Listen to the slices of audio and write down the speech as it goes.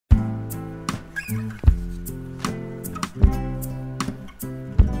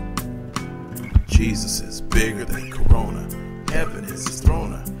Jesus is bigger than Corona. Heaven is his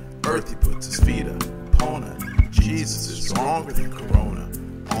throne. Earth he puts his feet upon it. Jesus is stronger than Corona.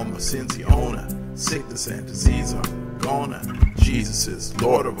 All my sins he own it. Sickness and disease are gone. Jesus is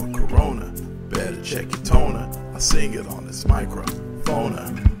Lord over Corona. Better check your toner. I sing it on this microphone.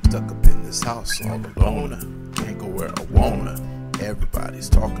 Stuck up in this house all alone. Can't go where I wanna. Everybody's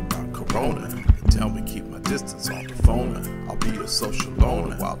talking about Corona. They tell me keep my distance on the phone. I'll be a social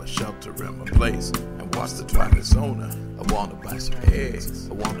loner while I shelter in my place and watch the Twilight Zone. I wanna buy some eggs.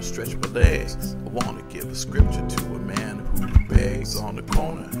 I wanna stretch my legs. I wanna give a scripture to a man who begs on the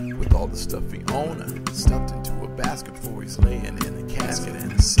corner with all the stuff he owns, stuffed into a basket before he's laying in a casket.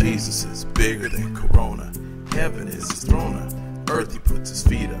 And Jesus is bigger than Corona. Heaven is his throne. Earth he puts his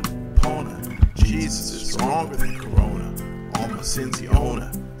feet upon it. Jesus is stronger than Corona. All my sins he own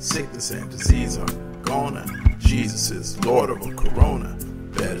it. Sickness and disease are gone. Jesus is Lord over Corona.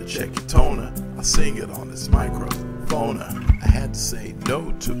 Better check your toner. I sing it on this microphone. I had to say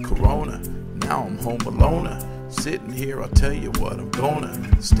no to Corona. Now I'm home alone. Sitting here, I'll tell you what I'm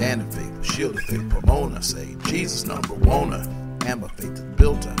gonna. Stand in faith, shield of faith, Pomona. Say Jesus number one. And my faith is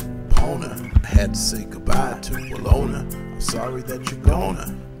built upon her. I had to say goodbye to Walona. I'm sorry that you're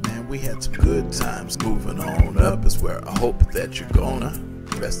gonna. Man, we had some good times. Moving on up is where I hope that you're gonna.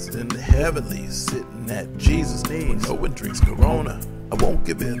 Rested in the heavenlies, sitting at Jesus' knees. No one drinks Corona. I won't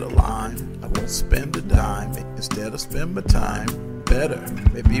give it a line. I won't spend a dime. Instead, I spend my time better.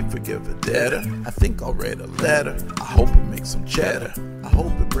 Maybe forgive a debtor. I think I'll write a letter. I hope it makes some cheddar. I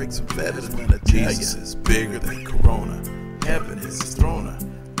hope it breaks some feathers when I tell you Jesus is bigger than Corona. Heaven is his throne.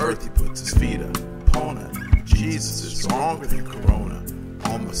 Earth he puts his feet upon it. Jesus is stronger than Corona.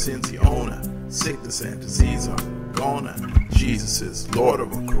 All my sins he own it. Sickness and disease are gone. Jesus is Lord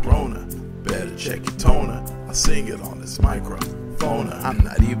over Corona. Better check your toner. I sing it on this microphone. I'm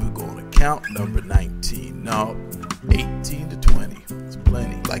not even gonna count number 19. No, 18 to 20. It's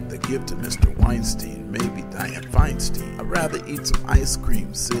plenty. Like the gift to Mr. Weinstein, maybe Diane Feinstein. I'd rather eat some ice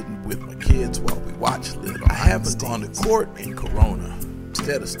cream sitting with my kids while we watch Little I haven't gone to court in Corona.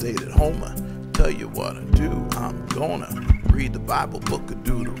 Instead, I stayed at home. Tell you what I do, I'm gonna read the Bible book of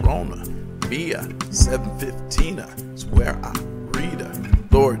Deuteronomy. Mia 7:15 is where I read her.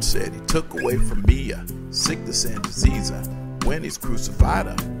 Lord said he took away from me sickness and disease when he's crucified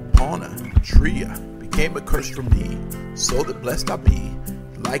upon a tree. Became a curse for me, so that blessed I be.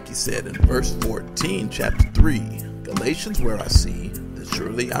 Like he said in verse 14, chapter 3. Galatians where I see that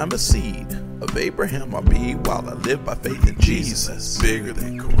surely I'm a seed of Abraham I'll be while I live by faith in Jesus. Bigger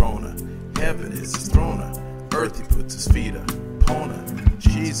than Corona. Heaven is his throne. Earth he puts his feet upon it.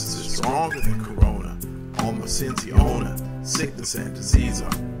 Jesus is stronger than Corona. All my sins he own it. Sickness and disease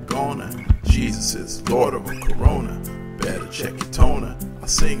are gone. Jesus is Lord over Corona. Better check your toner. I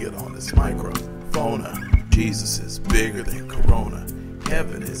sing it on this microphone. Jesus is bigger than Corona.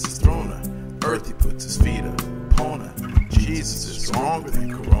 Heaven is his throne. Earth he puts his feet upon it. Jesus is stronger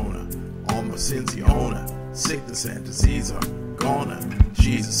than Corona. All my sins he own it. Sickness and disease are gone.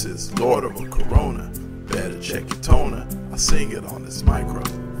 Jesus is Lord over Corona. Better check your toner. I sing it on this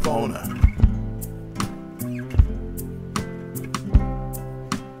microphone.